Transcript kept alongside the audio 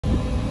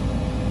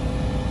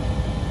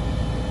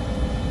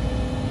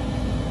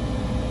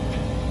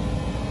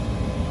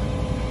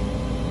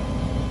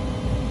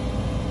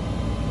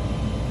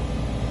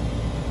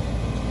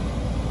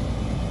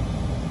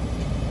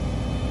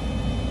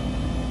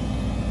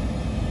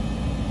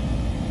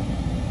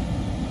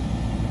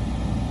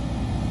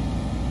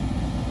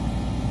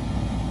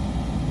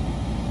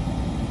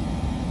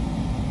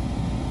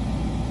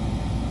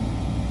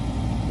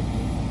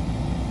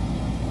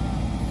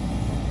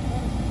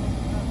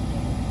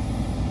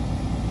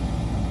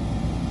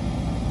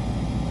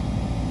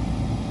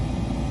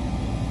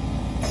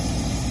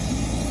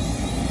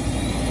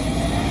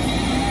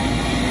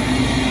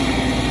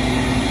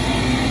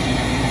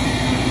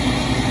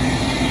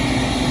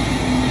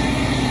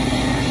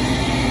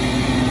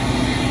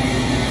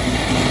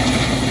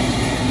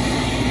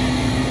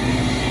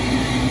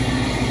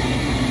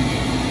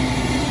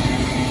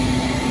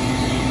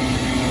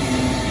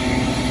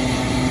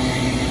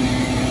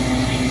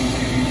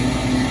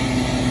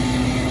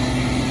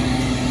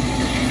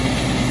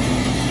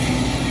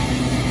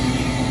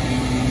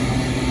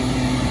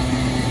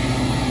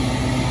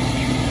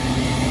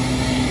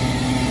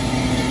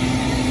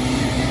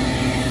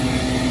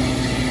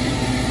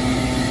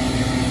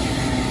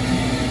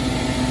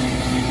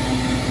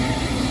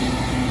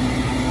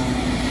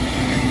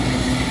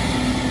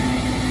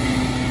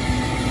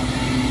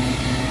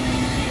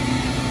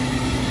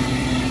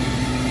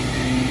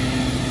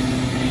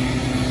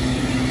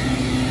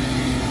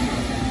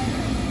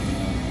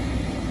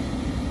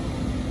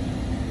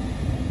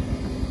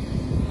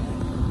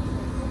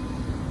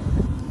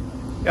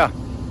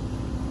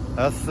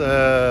Das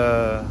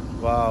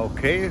war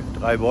okay,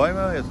 3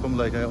 Bäume. Jetzt kommen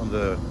gleich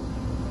unsere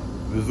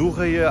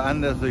Besucher hier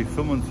anlässlich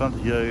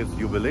 25-jähriges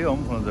Jubiläum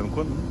von unserem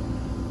Kunden.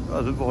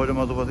 Da sind wir heute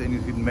mal sowas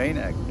ähnliches wie ein Main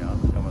Act. Ja.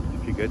 Da haben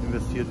wir viel Geld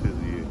investiert für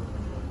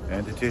die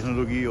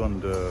Erntetechnologie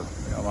und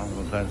ja, machen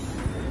so ein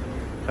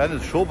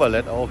kleines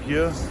Showballett auch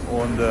hier.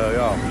 Und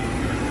ja,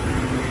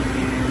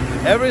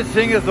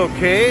 everything is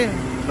okay,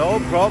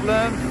 no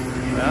problem.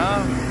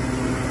 Ja.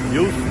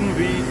 Houston,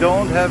 we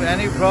don't have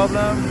any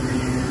problem.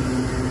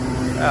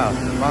 Ja,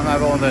 wir machen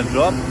einfach unseren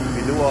Job.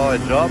 We do our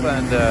job,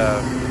 and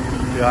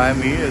behind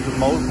me is the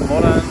most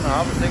modern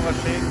harvesting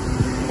machine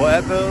for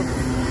apples,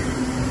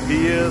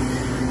 pears,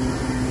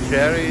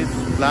 cherries,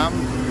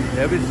 plums,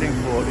 everything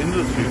for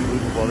industry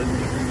food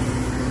quality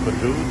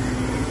produced.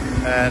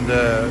 And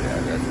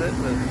yeah, that's it.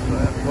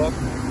 I've talked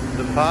in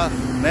the past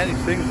many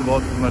things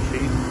about the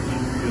machine.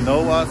 You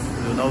know us,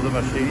 you know the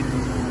machine.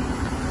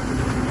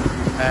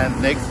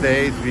 And next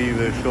days we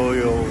will show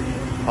you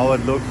how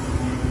it looks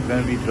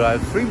when we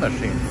drive 3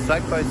 machines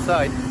side by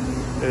side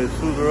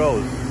through the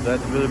road. That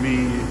will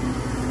be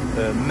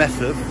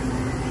massive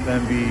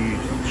when we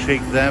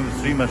shake them,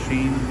 3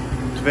 machines,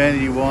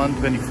 21,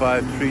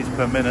 25 trees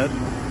per minute.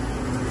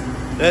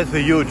 There's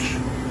a huge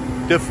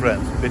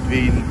difference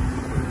between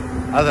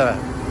other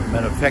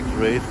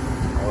manufacturers,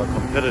 our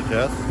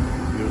competitors.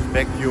 We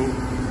respect you,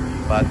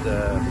 but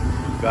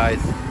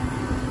guys,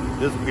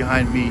 this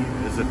behind me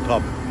is the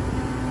top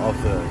of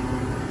the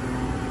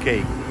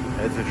cake.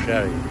 That's a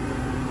sherry.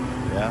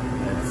 Yeah,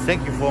 and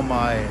thank you for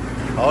my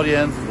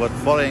audience who are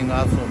following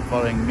us and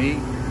following me,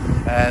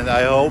 and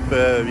I hope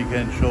we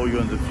can show you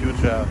in the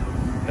future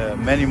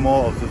many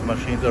more of these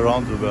machines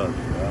around the world.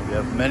 We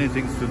have many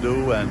things to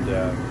do, and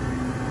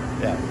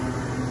yeah,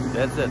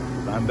 that's it.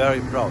 I'm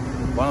very proud.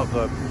 One of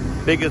the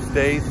biggest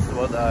days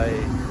what I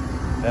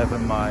have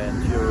in my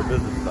interior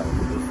business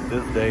life.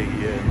 This day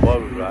here in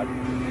Volgograd,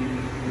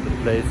 the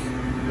place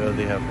where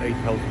they have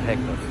 8,000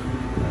 hectares,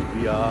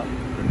 and we are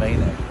the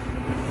main actor.